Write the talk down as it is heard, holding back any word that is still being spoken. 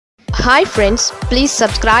Hi friends, please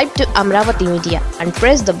subscribe to Amaravathi Media and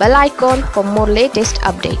press the bell icon for more latest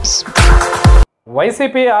updates.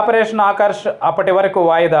 YCP operation Akarsh అప్పటి వరకు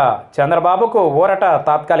వాయిదా, చంద్రబాబుకు ఊరట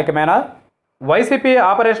తాత్కాలికమేనా? YCP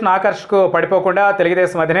operation ఆకర్ష్కు పడిపోకుండా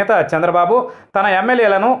తెలుగుదేశం అధినేత చంద్రబాబు తన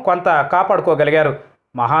ఎమ్మెల్యేలను కొంత కాపాడుకోగలిగారు.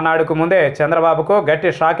 మహానాడుకు ముందే చంద్రబాబుకు గట్టి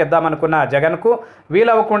షాక్ ఇద్దామనుకున్న జగన్కు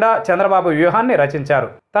వీలవ్వకుండా చంద్రబాబు వ్యూహాన్ని రచించారు.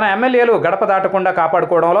 తన ఎమ్మెల్యేలు గడప దాటకుండా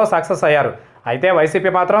కాపాడుకోవడంలో సక్సెస్ అయ్యారు. అయితే వైసీపీ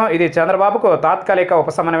మాత్రం ఇది చంద్రబాబుకు తాత్కాలిక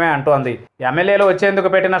ఉపశమనమే అంటోంది. ఎమ్మెల్యేలు వచ్చేందుకు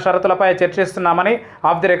పెట్టిన షరతులపై చర్చిస్తున్నామని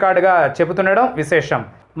ఆఫ్ ది రికార్డుగా చెబుతుండడం విశేషం.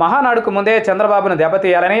 మహానాడుకు ముందే చంద్రబాబును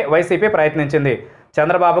దెబ్బతీయాలని వైసీపీ ప్రయత్నించింది.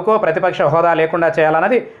 చంద్రబాబుకు ప్రతిపక్ష హోదా లేకుండా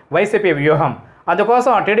చేయాలన్నది వైసీపీ వ్యూహం.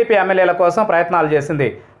 అందుకోసం టీడీపీ ఎమ్మెల్యేల కోసం ప్రయత్నాలు చేసింది.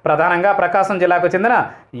 ప్రధానంగా ప్రకాశం జిల్లాకు చెందిన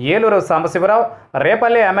ఏలూరు సాంబశివరావు,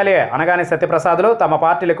 రేపల్లె ఎమ్మెల్యే అనగాని సత్యప్రసాద్లు తమ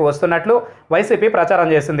పార్టీలకు వస్తున్నట్లు వైసీపీ ప్రచారం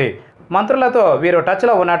చేసింది. మంత్రులతో వీరు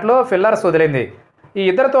టచ్లో ఉన్నట్లు ఫిల్లర్స్ వదిలింది. ఈ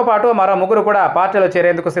ఇద్దరితో పాటు మరో ముగ్గురు కూడా పార్టీలో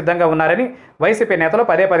చేరేందుకు సిద్ధంగా ఉన్నారని వైసీపీ నేతలు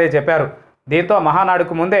పదే పదే చెప్పారు. దీంతో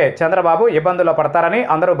మహానాడుకు ముందే చంద్రబాబు ఇబ్బందుల్లో పడతారని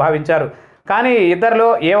అందరూ భావించారు. కానీ ఈ ఇద్దరిలో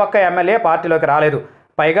ఏ ఒక్క ఎమ్మెల్యే పార్టీలోకి రాలేదు.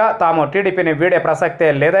 పైగా తాము టీడీపీని వీడే ప్రసక్తే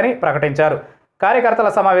లేదని ప్రకటించారు. కార్యకర్తల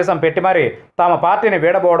సమావేశం పెట్టి మరీ తాము పార్టీని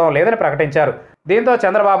వీడబోవడం లేదని ప్రకటించారు. దీంతో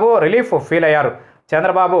చంద్రబాబు రిలీఫ్ ఫీల్ అయ్యారు.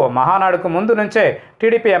 చంద్రబాబు మహానాడుకు ముందు నుంచే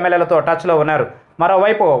టీడీపీ ఎమ్మెల్యేలతో టచ్లో ఉన్నారు.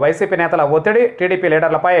 మరోవైపు వైసీపీ నేతల ఒత్తిడి టీడీపీ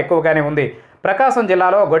లీడర్లపై ఎక్కువగానే ఉంది. ప్రకాశం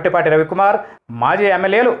జిల్లాలో గొట్టిపాటి రవికుమార్, మాజీ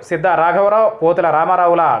ఎమ్మెల్యేలు సిద్ధా రాఘవరావు, పోతుల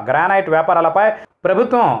రామారావుల గ్రానైట్ వ్యాపారాలపై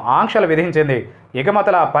ప్రభుత్వం ఆంక్షలు విధించింది.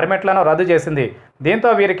 ఎగుమతుల పర్మిట్లను రద్దు చేసింది. దీంతో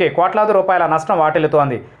వీరికి కోట్లాది రూపాయల నష్టం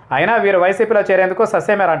వాటిల్లుతోంది. అయినా వీరు వైసీపీలో చేరేందుకు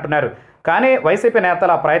ససేమేరంటున్నారు. కానీ వైసీపీ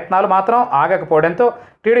నేతల ప్రయత్నాలు మాత్రం ఆగకపోవడంతో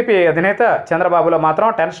టీడీపీ అధినేత చంద్రబాబులో మాత్రం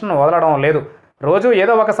టెన్షన్ వదలడం లేదు. రోజు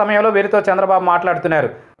ఏదో ఒక సమయంలో వీరితో చంద్రబాబు మాట్లాడుతున్నారు.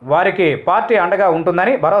 వారికి పార్టీ అండగా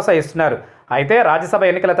ఉంటుందని భరోసా ఇస్తున్నారు. అయితే రాజ్యసభ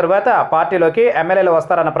ఎన్నికల తరువాత పార్టీలోకి ఎమ్మెల్యేలు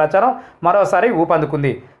వస్తారన్న ప్రచారం మరోసారి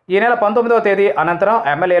ఊపందుకుంది. ఈ నెల 19వ తేదీ అనంతరం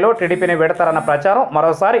ఎమ్మెల్యేలు టీడీపీని విడతారన్న ప్రచారం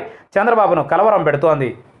మరోసారి చంద్రబాబును కలవరం పెడుతోంది.